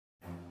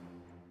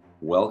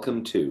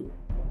Welcome to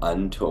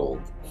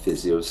Untold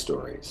Physio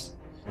Stories,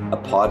 a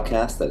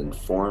podcast that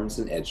informs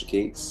and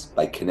educates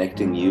by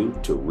connecting you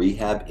to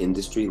rehab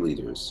industry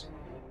leaders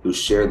who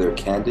share their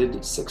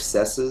candid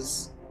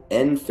successes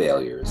and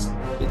failures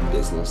in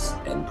business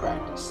and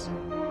practice.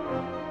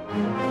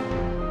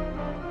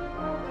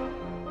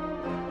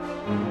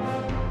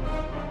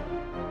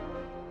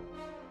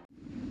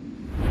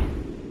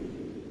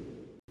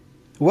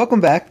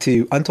 Welcome back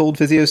to Untold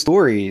Physio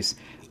Stories.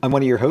 I'm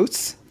one of your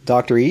hosts,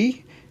 Dr.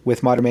 E,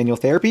 with Modern Manual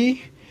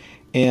Therapy,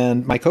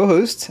 and my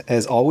co-host,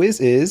 as always,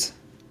 is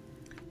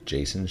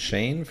Jason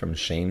Shane from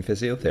Shane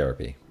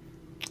Physiotherapy.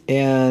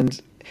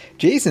 And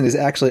Jason is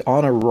actually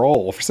on a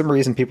roll. For some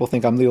reason, people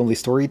think I'm the only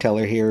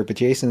storyteller here, but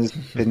Jason has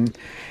been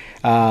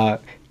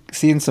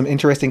seeing some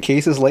interesting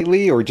cases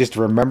lately, or just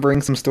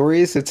remembering some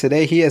stories. So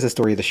today, he has a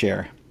story to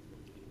share.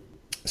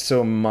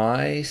 So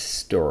my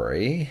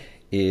story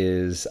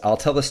is, I'll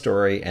tell the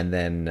story and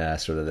then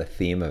sort of the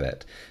theme of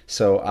it.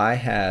 So I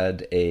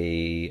had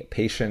a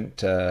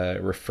patient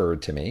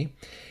referred to me,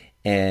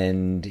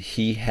 and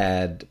he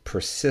had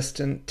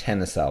persistent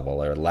tennis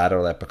elbow or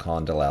lateral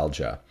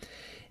epicondylalgia.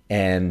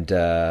 And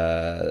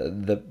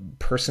the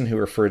person who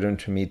referred him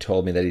to me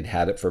told me that he'd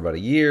had it for about a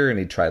year and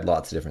he'd tried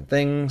lots of different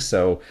things.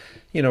 So,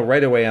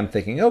 right away I'm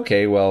thinking,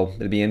 okay, well,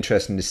 it'd be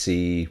interesting to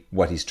see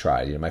what he's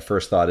tried. My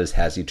first thought is,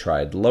 has he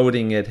tried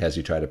loading it? Has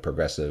he tried a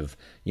progressive,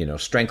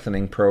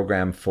 strengthening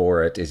program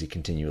for it? Is he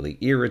continually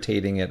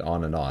irritating it?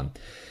 On and on.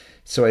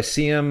 So I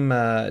see him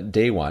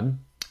day one,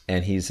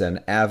 and he's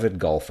an avid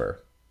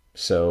golfer.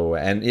 So,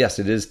 and yes,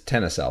 it is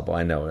tennis elbow,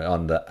 I know,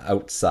 on the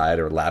outside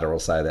or lateral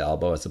side of the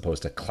elbow as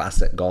opposed to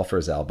classic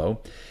golfer's elbow.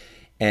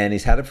 And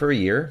he's had it for a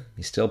year.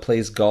 He still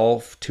plays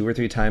golf 2 or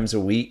 3 times a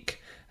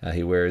week.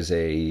 He wears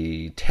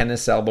a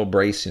tennis elbow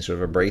brace, sort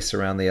of a brace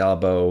around the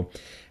elbow.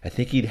 I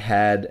think he'd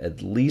had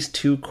at least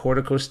 2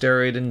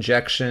 corticosteroid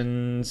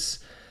injections.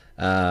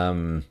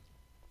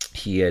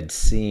 He had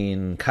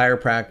seen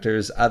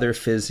chiropractors, other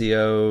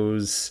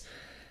physios.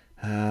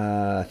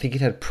 I think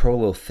he'd had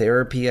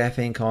prolotherapy, I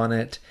think, on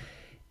it.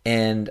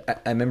 And I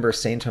remember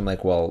saying to him,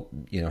 like, well,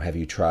 have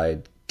you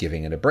tried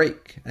giving it a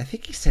break? I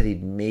think he said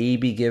he'd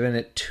maybe given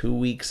it 2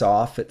 weeks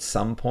off at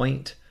some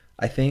point,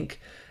 I think.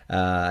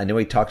 I know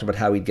he talked about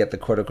how he'd get the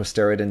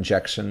corticosteroid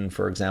injection,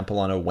 for example,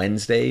 on a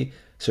Wednesday,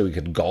 so he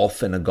could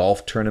golf in a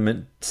golf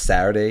tournament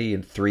Saturday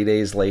and 3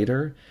 days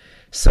later.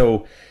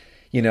 So,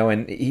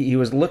 and he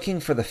was looking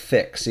for the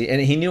fix.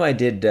 And he knew I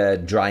did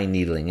dry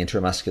needling,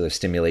 intramuscular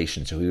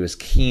stimulation, so he was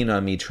keen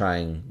on me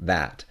trying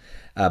that.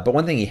 But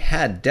one thing he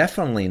had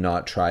definitely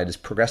not tried is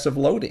progressive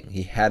loading.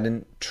 He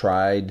hadn't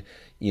tried,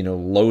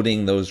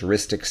 loading those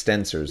wrist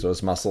extensors,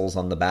 those muscles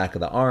on the back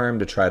of the arm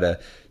to try to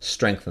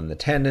strengthen the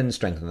tendons,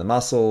 strengthen the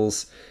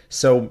muscles.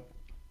 So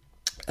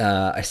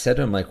I said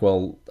to him, like,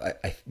 well,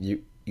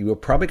 you were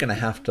probably going to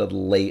have to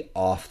lay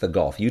off the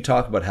golf. You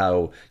talk about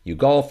how you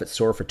golf, it's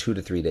sore for 2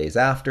 to 3 days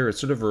after. It's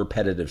sort of a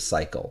repetitive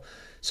cycle.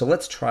 So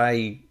let's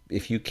try,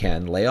 if you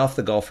can, lay off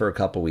the golf for a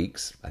couple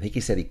weeks. I think he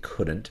said he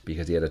couldn't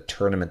because he had a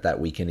tournament that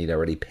weekend he'd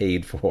already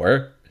paid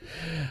for.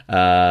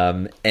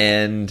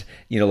 And,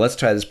 let's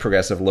try this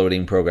progressive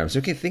loading program. So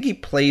I think he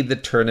played the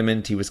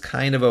tournament. He was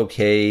kind of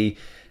okay.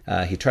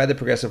 He tried the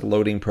progressive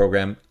loading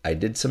program. I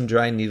did some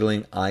dry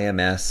needling,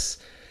 IMS.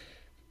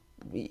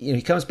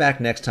 He comes back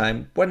next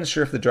time. Wasn't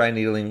sure if the dry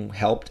needling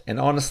helped. And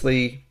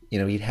honestly,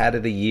 he'd had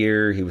it a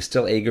year. He was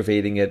still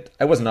aggravating it.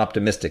 I wasn't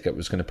optimistic it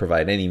was going to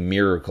provide any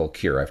miracle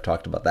cure. I've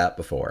talked about that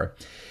before.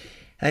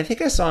 And I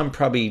think I saw him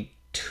probably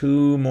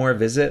 2 more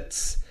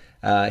visits.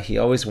 He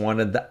always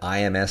wanted the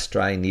IMS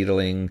dry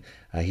needling.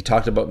 He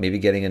talked about maybe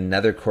getting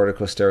another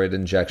corticosteroid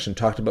injection,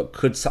 talked about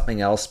could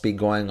something else be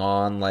going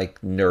on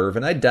like nerve.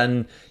 And I'd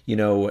done,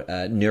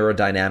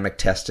 neurodynamic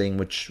testing,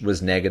 which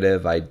was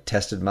negative. I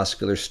tested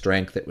muscular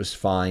strength. It was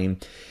fine.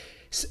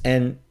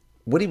 And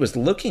what he was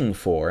looking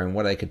for, and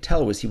what I could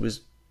tell, was he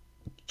was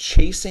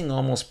chasing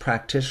almost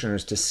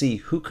practitioners to see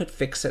who could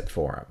fix it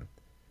for him.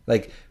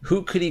 Like,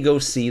 who could he go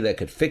see that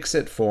could fix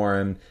it for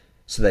him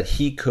so that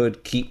he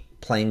could keep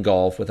playing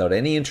golf without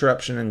any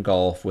interruption in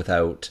golf,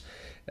 without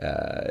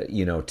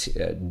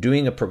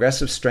doing a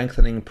progressive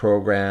strengthening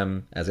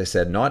program, as I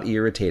said, not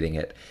irritating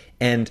it.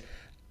 And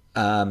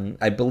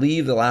I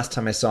believe the last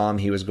time I saw him,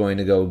 he was going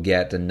to go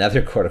get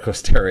another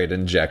corticosteroid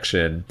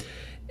injection.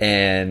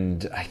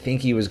 And I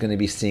think he was going to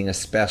be seeing a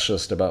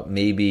specialist about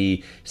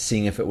maybe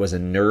seeing if it was a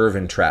nerve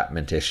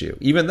entrapment issue,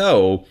 even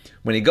though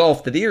when he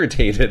golfed, it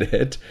irritated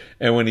it.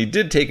 And when he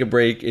did take a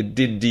break, it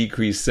did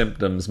decrease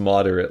symptoms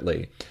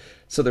moderately.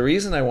 So the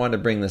reason I wanted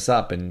to bring this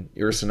up, and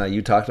Ursula,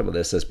 you talked about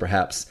this as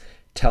perhaps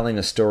telling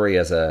a story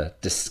as a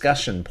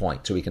discussion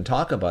point so we can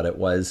talk about it,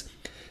 was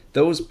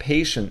those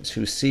patients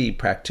who see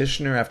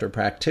practitioner after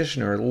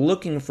practitioner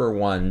looking for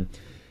one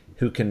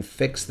who can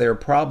fix their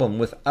problem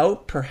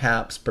without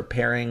perhaps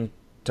preparing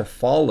to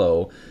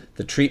follow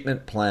the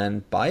treatment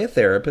plan by a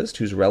therapist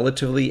who's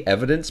relatively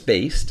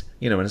evidence-based,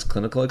 in his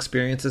clinical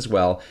experience as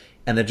well,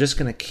 and they're just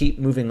going to keep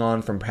moving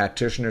on from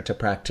practitioner to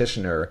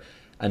practitioner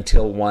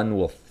until one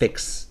will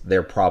fix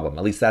their problem.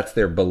 At least that's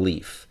their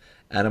belief.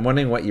 And I'm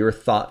wondering what your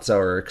thoughts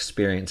or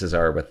experiences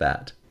are with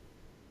that.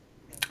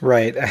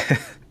 Right.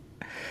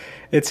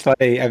 It's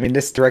funny. I mean,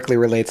 this directly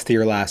relates to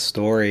your last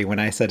story when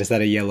I said, is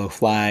that a yellow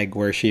flag,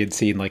 where she had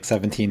seen like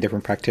 17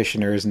 different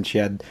practitioners and she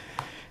had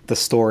the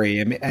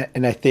story. I mean,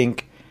 and I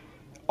think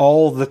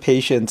all the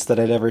patients that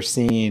I'd ever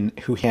seen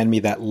who hand me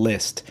that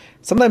list,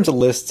 sometimes a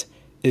list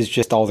is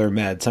just all their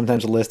meds.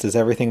 Sometimes a list is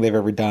everything they've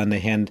ever done. They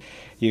hand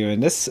you,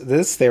 and this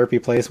therapy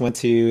place went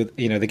to,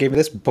 they gave me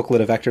this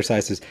booklet of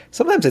exercises.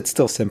 Sometimes it's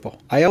still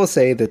simple. I always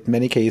say that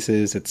many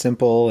cases it's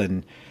simple,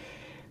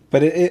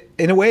 but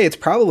in a way, it's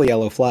probably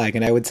yellow flag.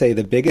 And I would say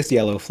the biggest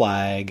yellow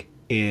flag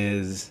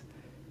is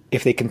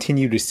if they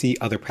continue to see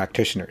other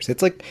practitioners.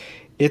 It's like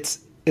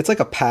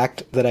a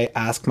pact that I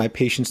ask my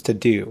patients to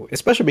do,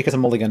 especially because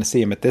I'm only going to see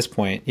them at this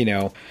point.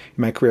 In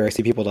my career, I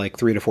see people like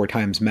 3 to 4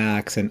 times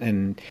max,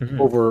 and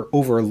over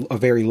a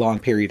very long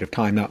period of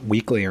time, not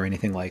weekly or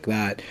anything like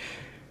that.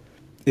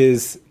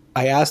 Is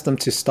I ask them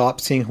to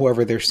stop seeing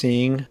whoever they're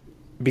seeing,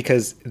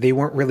 because they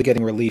weren't really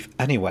getting relief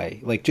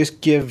anyway. Like,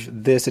 just give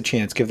this a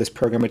chance, give this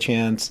program a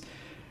chance.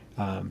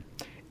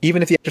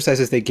 Even if the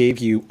exercises they gave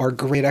you are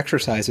great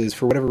exercises,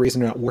 for whatever reason,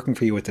 they're not working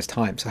for you at this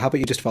time. So how about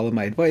you just follow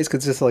my advice?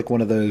 Because it's like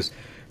one of those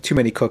too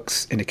many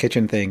cooks in a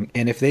kitchen thing.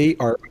 And if they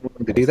are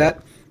willing to do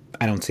that,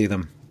 I don't see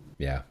them.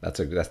 Yeah, that's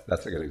a good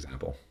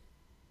example.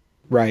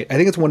 Right. I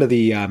think it's one of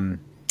the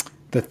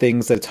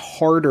things that's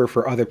harder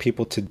for other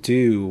people to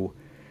do,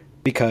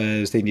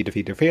 because they need to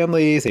feed their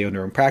families, they own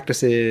their own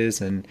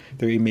practices, and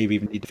they maybe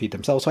even need to feed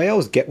themselves. So I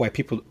always get why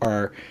people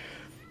are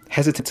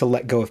hesitant to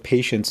let go of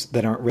patients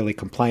that aren't really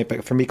compliant.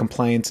 But for me,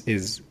 compliance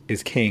is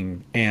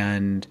king.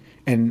 And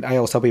I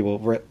always tell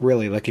people,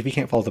 really, like, if you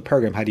can't follow the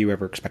program, how do you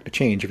ever expect to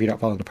change? If you're not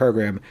following the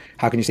program,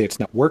 how can you say it's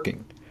not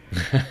working?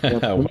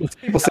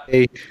 People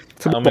say,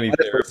 how many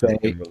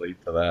therapists can relate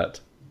to that?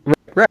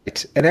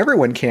 Right. And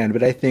everyone can.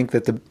 But I think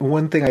that the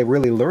one thing I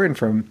really learned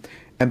from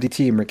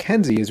MDT and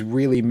McKenzie is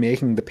really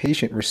making the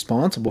patient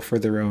responsible for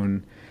their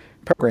own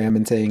program,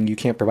 and saying you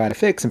can't provide a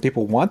fix, and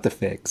people want the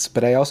fix.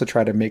 But I also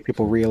try to make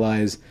people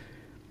realize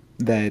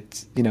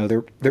that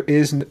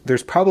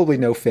there's probably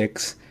no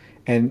fix,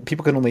 and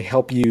people can only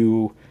help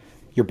your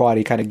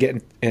body kind of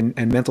get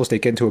and mental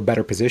state get into a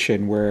better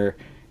position where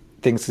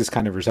things just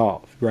kind of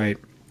resolve, right?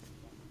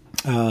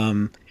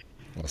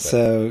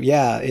 So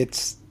yeah,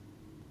 it's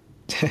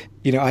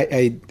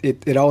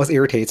it always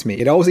irritates me.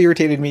 It always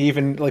irritated me,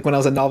 even like when I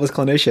was a novice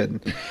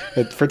clinician.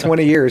 But for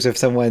 20 years, if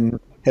someone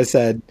has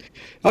said,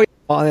 "Oh, yeah,"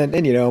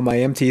 and my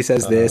MT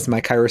says this,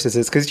 my Chiro says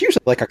this, because it's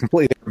usually like a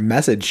completely different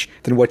message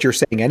than what you're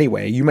saying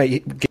anyway. You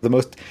might give the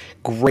most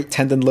great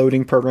tendon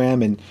loading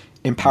program and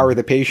empower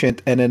the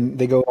patient, and then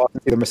they go off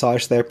and see their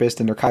massage therapist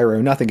and their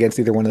Chiro. Nothing against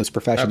either one of those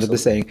professions. I'm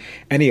just saying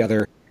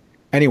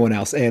anyone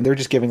else, and they're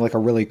just giving like a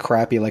really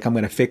crappy, like, I'm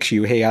going to fix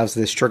you. Hey, how's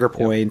this trigger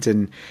point? Yep.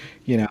 And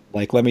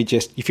like, let me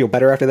just, you feel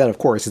better after that? Of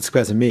course, it's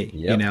because of me.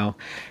 Yep.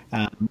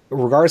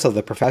 Regardless of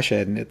the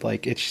profession,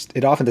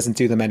 it often doesn't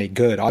do them any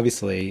good,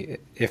 obviously,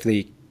 if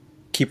they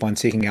keep on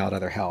seeking out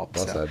other help.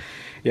 Well said.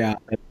 Yeah,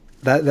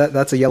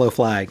 that's a yellow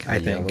flag, I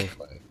think.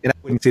 And I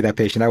wouldn't see that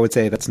patient. I would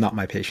say that's not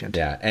my patient.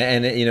 Yeah,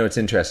 and it's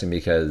interesting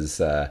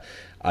because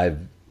I've,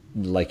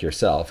 like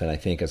yourself, and I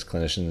think as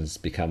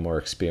clinicians become more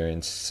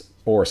experienced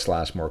or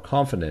 / more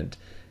confident,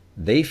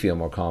 they feel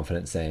more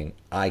confident saying,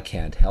 I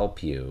can't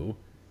help you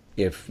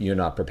if you're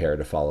not prepared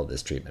to follow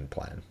this treatment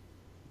plan.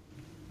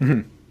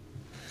 Mm-hmm.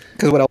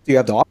 Because what else do you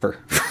have to offer?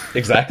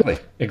 Exactly.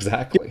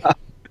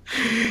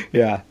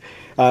 Yeah.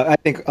 I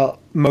think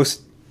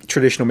most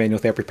traditional manual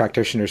therapy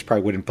practitioners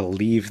probably wouldn't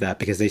believe that,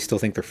 because they still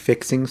think they're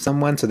fixing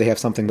someone. So they have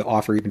something to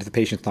offer even if the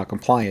patient's not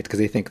compliant, because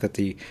they think that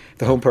the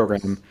home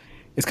program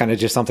is kind of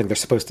just something they're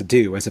supposed to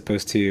do, as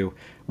opposed to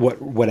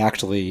what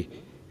actually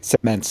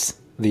cements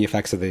the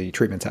effects of the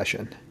treatment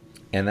session.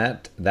 And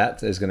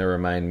that is going to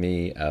remind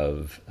me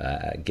of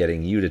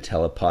getting you to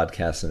tell a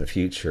podcast in the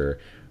future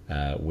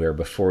where,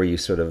 before you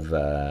sort of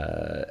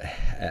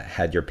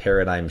had your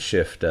paradigm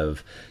shift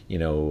of,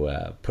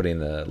 putting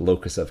the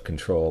locus of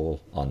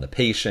control on the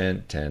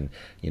patient, and,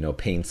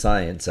 pain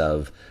science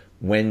of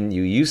when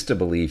you used to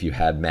believe you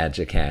had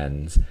magic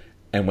hands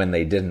and when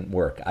they didn't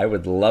work. I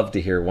would love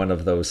to hear one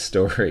of those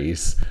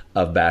stories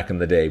of back in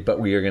the day, but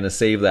we are going to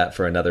save that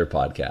for another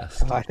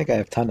podcast. Oh, I think I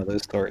have a ton of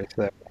those stories.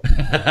 So.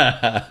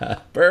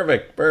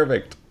 Perfect.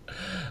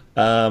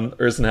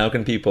 Ersin, how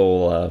can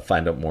people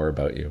find out more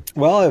about you?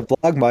 Well, I have a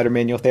blog, Modern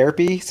Manual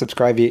Therapy.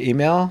 Subscribe via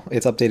email.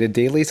 It's updated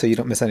daily, so you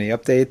don't miss any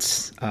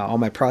updates. All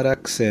my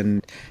products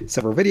and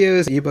several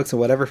videos, ebooks, and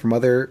whatever from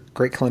other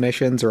great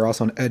clinicians are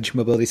also on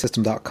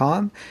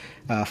edgemobilitysystem.com.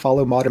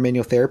 Follow Modern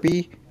Manual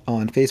Therapy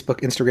on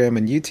Facebook, Instagram,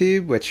 and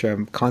YouTube, which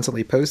I'm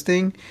constantly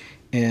posting.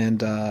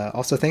 And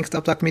also thanks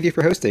to UpDoc Media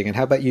for hosting. And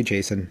how about you,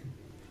 Jason?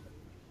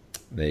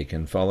 They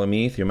can follow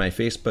me through my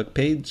Facebook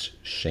page,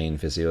 Shane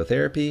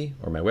Physiotherapy,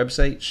 or my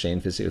website,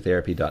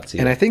 shanephysiotherapy.ca.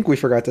 And I think we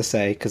forgot to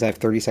say, because I have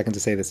 30 seconds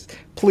to say this,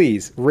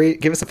 please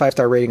give us a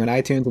 5-star rating on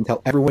iTunes and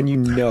tell everyone you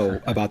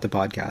know about the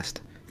podcast.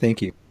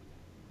 Thank you.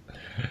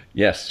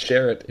 Yes,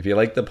 share it. If you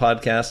like the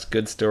podcast,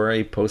 good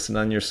story, post it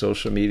on your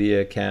social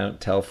media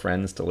account, tell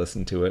friends to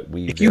listen to it.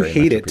 If you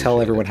hate it,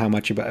 tell everyone how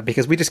much about it,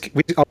 because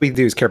all we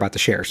do is care about the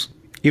shares.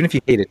 Even if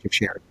you hate it, you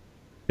share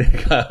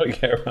it. I don't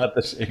care about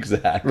this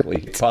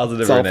exactly.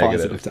 Positive it's or all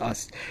negative. Positive to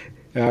us.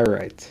 All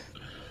right.